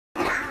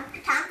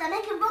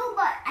make a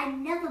robot. I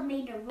never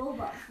made a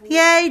robot before.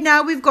 Yay,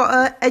 now we've got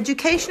an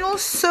educational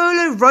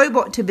solar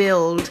robot to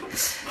build.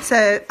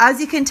 So,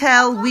 as you can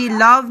tell, we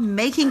love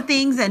making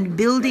things and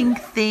building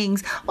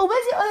things. Oh,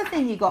 where's the other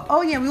thing you got?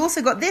 Oh, yeah, we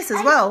also got this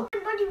as well.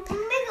 Everybody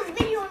will make a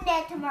video on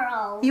there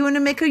tomorrow. You want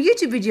to make a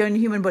YouTube video on the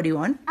human body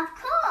one? Of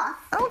course.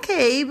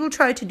 Okay, we'll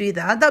try to do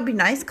that. That'd be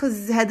nice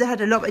because Heather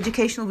had a lot of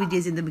educational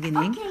videos in the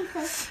beginning. Okay,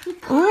 so you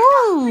put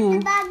Ooh. the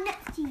bag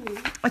next to you.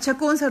 अच्छा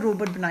कौन सा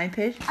robot बनाए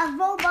फिर? A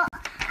robot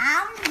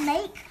and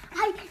make.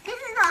 This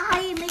is not how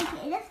you make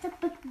it. That's the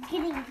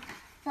beginning.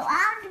 So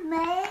I'll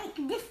make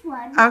this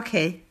one.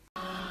 Okay.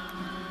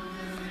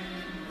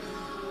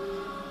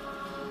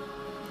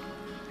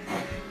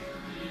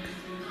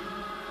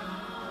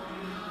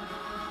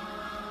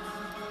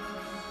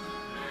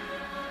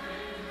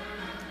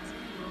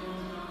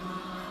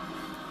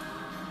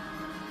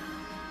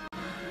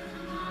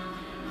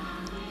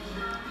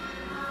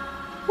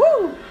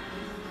 Woo!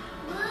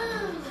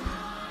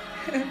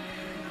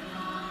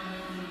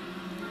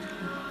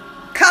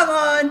 Come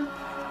on!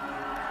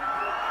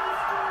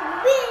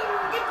 Win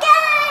the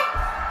game!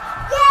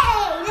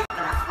 Yay!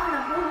 Let's go on a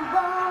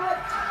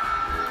robot.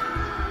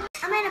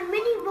 I made a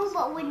mini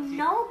robot with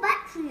no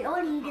battery,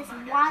 only just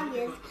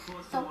wires.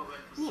 So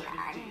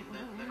yeah,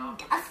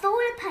 a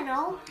solar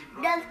panel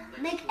does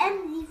make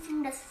energy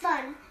from the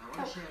sun.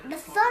 So the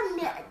sun,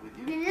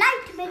 the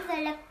light makes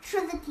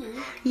electricity.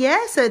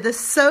 Yeah, so the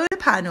solar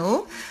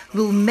panel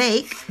will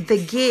make the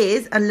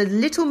gears and the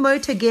little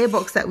motor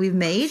gearbox that we've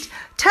made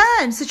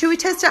turn. So should we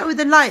test it out with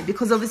the light?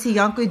 Because obviously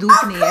यहाँ कोई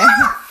धूप नहीं है.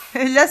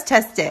 Let's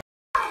test it.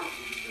 The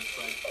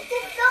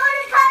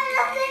solar panel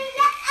does the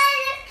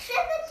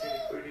electricity.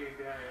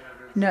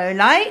 No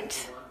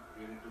light.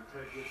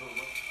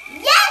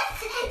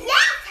 Yes!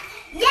 Yes!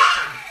 Yes!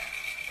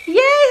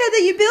 Yay,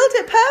 Heather, you built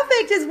it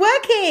perfect. It's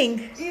working.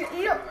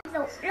 Look.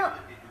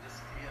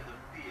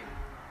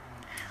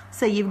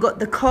 So you've got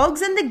the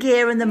cogs and the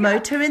gear and the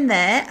motor in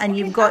there, and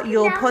you've got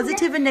your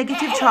positive and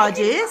negative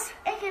charges.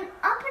 It can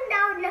up and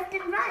down, left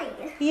and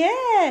right.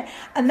 Yeah,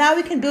 and now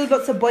we can build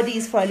lots of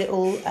bodies for our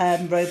little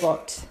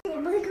robot.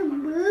 We can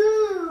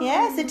move.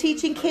 Yeah, so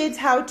teaching kids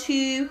how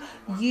to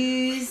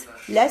use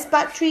less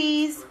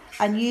batteries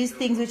and use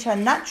things which are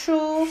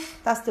natural.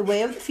 That's the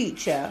way of the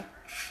future.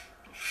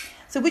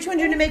 So which one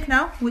do you want to make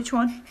now? Which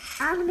one?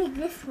 I'm gonna make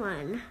this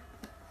one.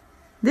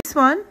 This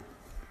one?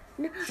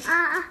 The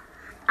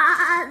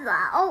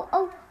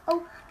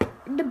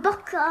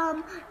book,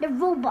 the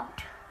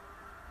robot.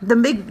 The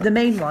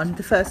main one,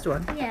 the first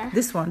one? Yeah.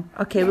 This one?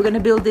 Okay, we're going to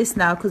build this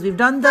now because we've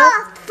done the...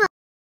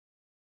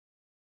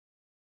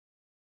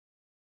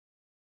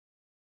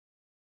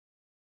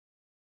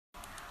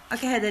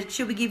 Okay, Heather,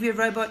 should we give your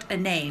robot a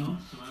name?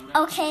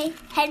 Okay,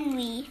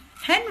 Henry.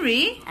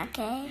 Henry?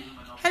 Okay.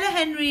 Hello,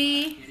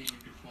 Henry.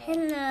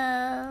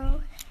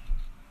 Hello.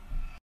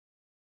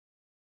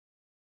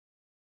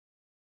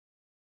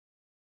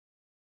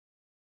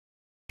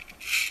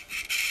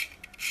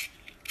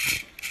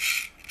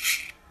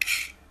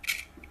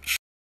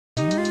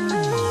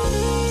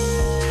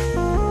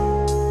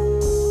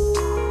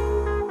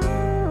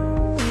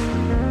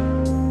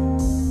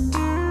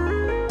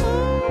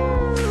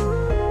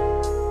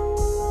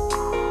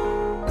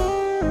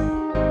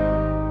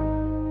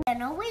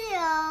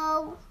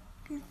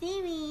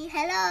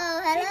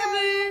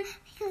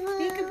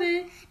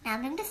 Peekaboo. Now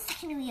I'm doing the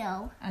second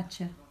wheel.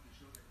 Acha.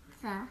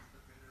 So,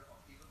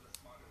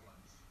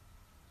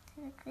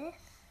 like this.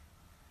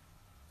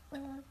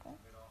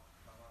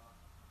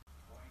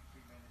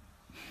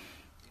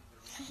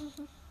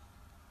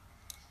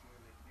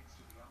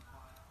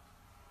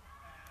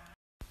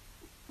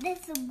 This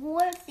is a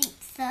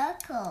wall-shaped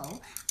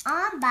circle.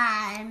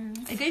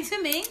 Armbands. Are you going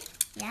swimming?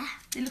 Yeah.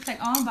 They look like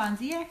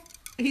armbands, yeah.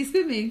 Are you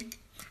swimming?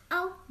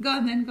 Oh. Go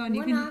on then, go on.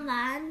 One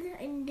armband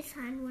in this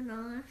hand, one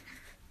arm.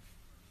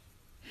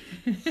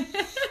 Is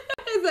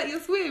that your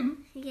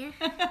swim? Yeah.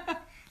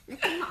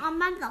 Let's take my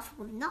armbands off.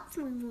 We'll not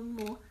swim one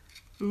more.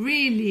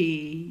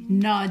 Really?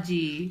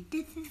 Naji.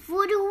 This is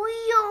for the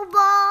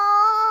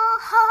wheelbot.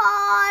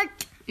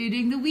 You're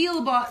doing the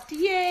wheelbot.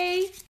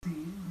 Yay.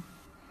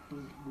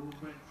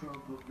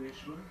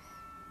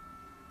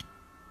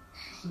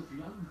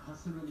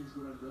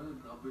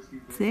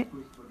 That's it.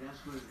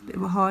 Bit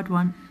of a hard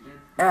one.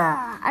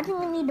 I think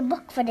we need a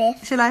book for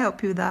this. Shall I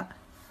help you with that?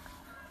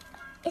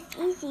 It's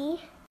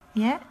easy.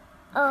 Yeah?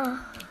 Oh,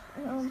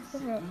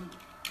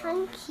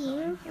 thank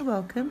you. You're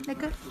welcome.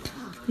 Like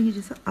you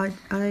just, I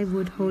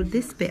would hold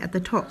this bit at the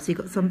top so you've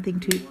got something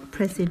to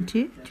press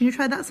into. Can you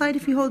try that side?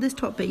 If you hold this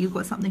top bit, you've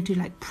got something to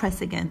like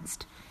press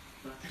against.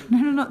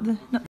 No, not the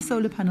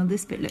solar panel.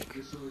 This bit, look.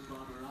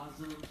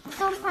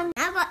 Solar panel.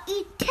 I got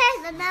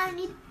E10 and now I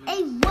need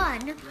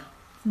A1.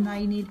 So now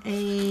you need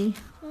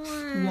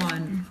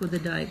A1 for the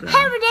diagram.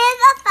 Here it is.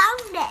 I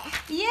found it.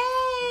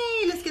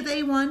 Yay! Let's get the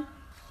A1.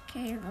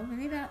 Okay,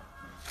 open it up.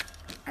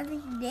 I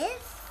think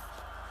this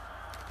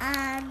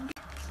and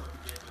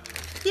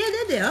Yeah,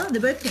 there they are. They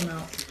both came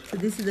out. So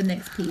this is the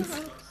next piece.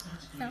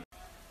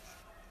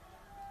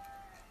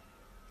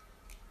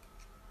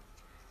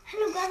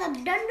 Hello guys, guys,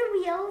 I've done the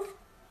wheels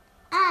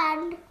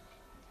and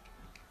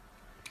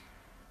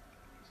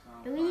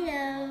the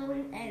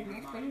wheels, and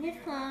let's put this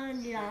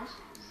on. Yeah.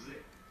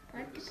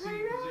 Put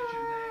it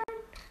on.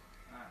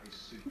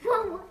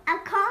 Whoa, I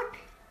can't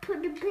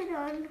put the pin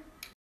on.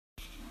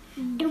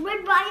 The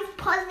red bar is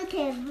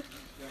positive.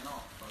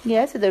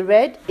 Yeah, so the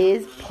red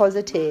is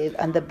positive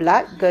and the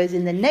black goes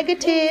in the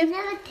negative.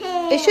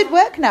 Negative. It should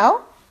work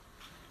now,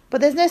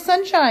 but there's no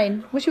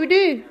sunshine. What should we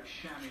do?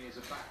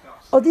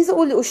 Oh, these are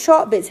all little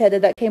sharp bits, Heather,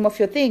 that came off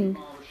your thing.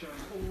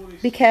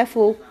 Be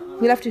careful.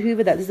 We'll have to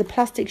hoover that. There's the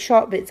plastic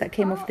sharp bits that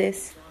came off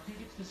this.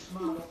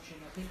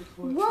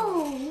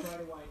 Whoa.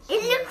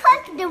 It looks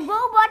like the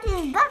robot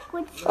is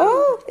backwards.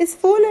 Oh, it's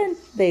fallen.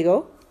 There you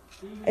go.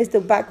 It's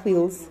the back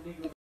wheels.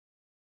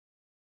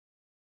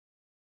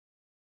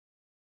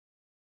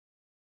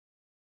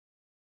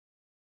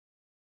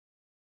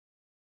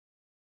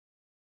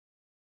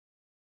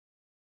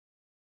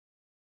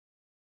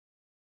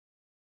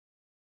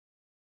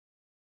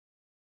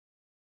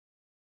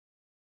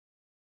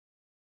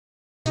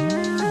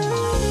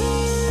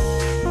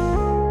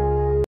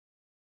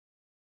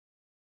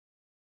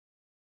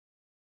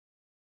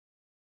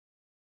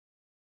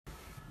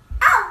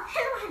 Oh,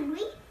 hello,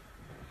 Henry.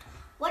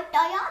 What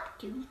are you up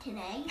to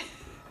today?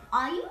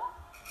 Are you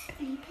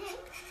sleeping?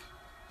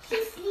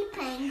 She's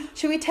sleeping.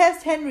 Should we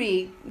test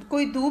Henry?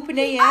 Koi doop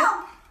nahi hai.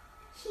 Oh,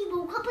 he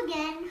woke up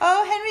again.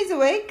 Oh, Henry's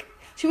awake.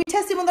 Should we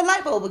test him on the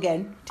light bulb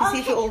again to see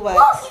if it all works?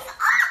 Whoa, he's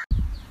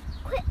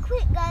up!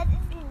 Quick, guys.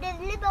 There's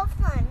a little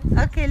fun.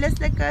 Okay, let's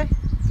let go.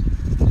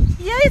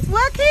 Yeah, it's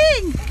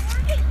working.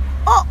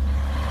 Oh,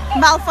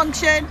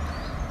 malfunction.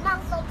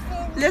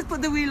 Malfunction. Let's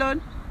put the wheel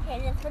on.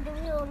 Okay, let's put the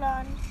wheel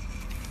on.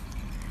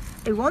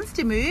 It wants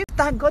to move.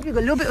 Thank God we've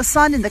got a little bit of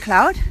sun in the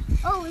cloud.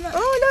 Oh, look.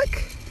 Oh,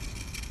 look.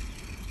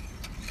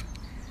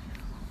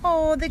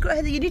 Oh, they grow.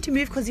 You need to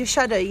move because your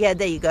shadow. Yeah,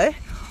 there you go.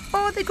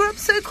 Oh, they grow up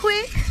so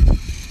quick.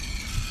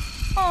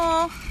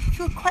 Oh, I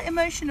feel quite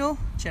emotional.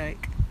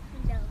 Joke.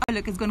 No. Oh,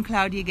 look, it's gone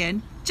cloudy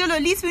again. Jolo,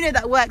 at least we know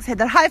that works,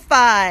 Heather. High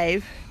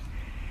five.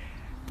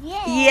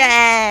 Yeah.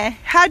 Yeah.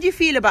 How do you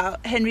feel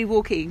about Henry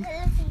walking?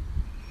 Let's see.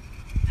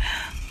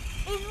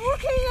 It's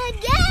walking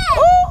again.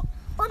 Oh,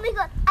 Oh my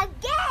God,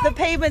 again. the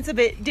pavement's a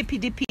bit dippy.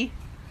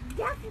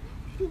 That's,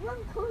 he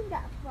won't call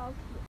that frog.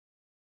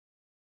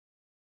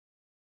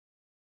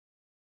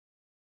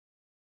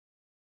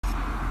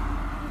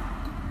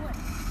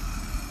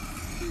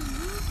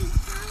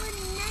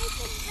 Nice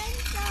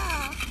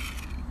adventure.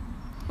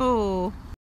 Oh,